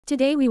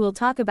Today we will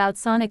talk about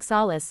Sonic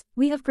Solace.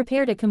 We have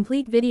prepared a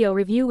complete video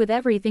review with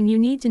everything you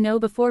need to know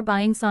before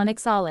buying Sonic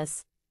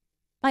Solace.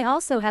 I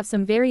also have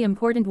some very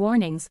important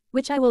warnings,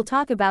 which I will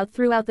talk about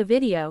throughout the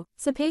video,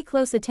 so pay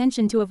close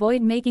attention to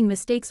avoid making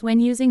mistakes when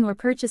using or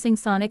purchasing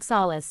Sonic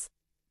Solace.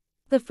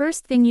 The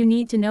first thing you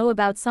need to know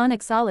about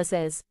Sonic Solace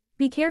is,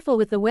 be careful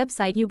with the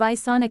website you buy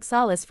Sonic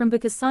Solace from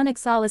because Sonic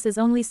Solace is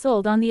only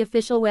sold on the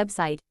official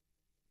website.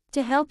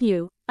 To help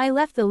you, I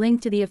left the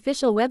link to the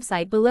official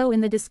website below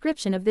in the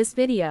description of this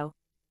video.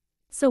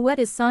 So what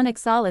is Sonic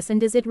Solace and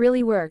does it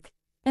really work?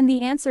 And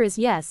the answer is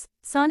yes,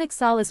 Sonic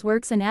Solace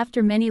works, and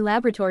after many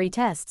laboratory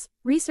tests,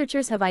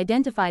 researchers have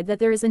identified that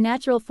there is a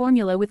natural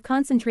formula with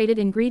concentrated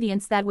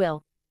ingredients that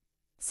will.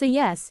 So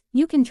yes,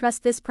 you can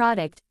trust this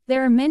product.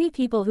 There are many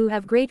people who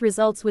have great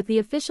results with the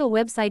official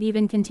website,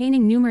 even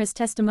containing numerous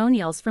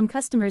testimonials from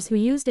customers who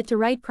used it to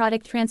write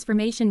product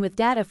transformation with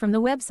data from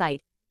the website,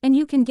 and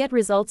you can get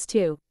results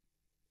too.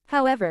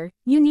 However,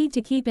 you need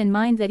to keep in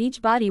mind that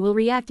each body will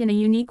react in a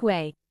unique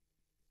way.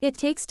 It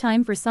takes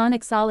time for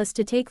Sonic Solace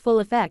to take full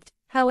effect.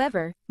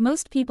 However,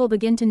 most people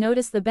begin to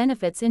notice the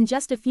benefits in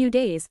just a few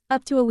days,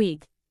 up to a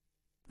week.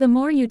 The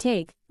more you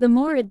take, the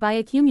more it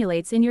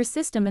bioaccumulates in your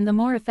system and the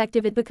more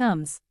effective it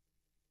becomes.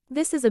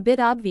 This is a bit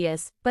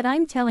obvious, but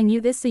I'm telling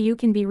you this so you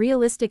can be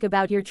realistic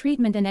about your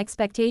treatment and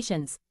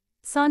expectations.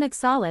 Sonic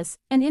Solace,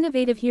 an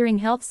innovative hearing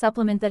health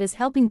supplement that is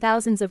helping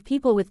thousands of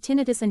people with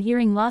tinnitus and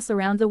hearing loss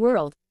around the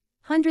world.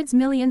 Hundreds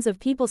millions of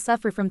people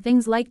suffer from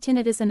things like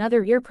tinnitus and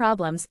other ear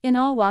problems, in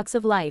all walks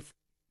of life.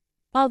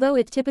 Although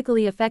it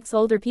typically affects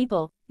older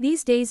people,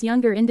 these days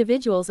younger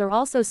individuals are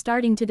also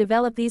starting to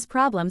develop these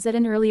problems at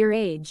an earlier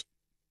age.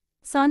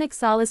 Sonic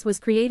Solace was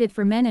created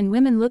for men and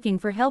women looking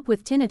for help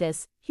with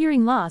tinnitus,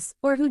 hearing loss,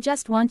 or who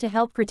just want to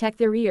help protect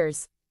their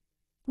ears.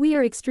 We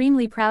are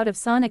extremely proud of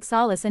Sonic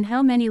Solace and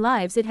how many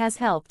lives it has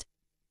helped.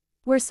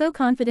 We're so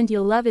confident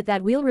you'll love it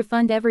that we'll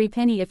refund every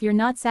penny if you're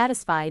not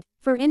satisfied,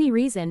 for any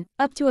reason,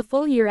 up to a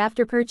full year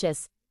after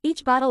purchase.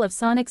 Each bottle of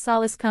Sonic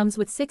Solace comes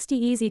with 60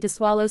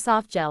 easy-to-swallow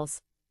soft gels.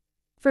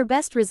 For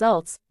best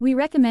results, we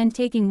recommend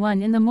taking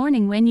one in the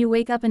morning when you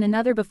wake up and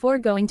another before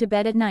going to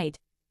bed at night.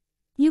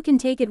 You can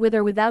take it with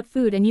or without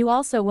food, and you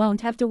also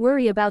won't have to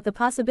worry about the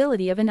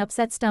possibility of an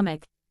upset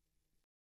stomach.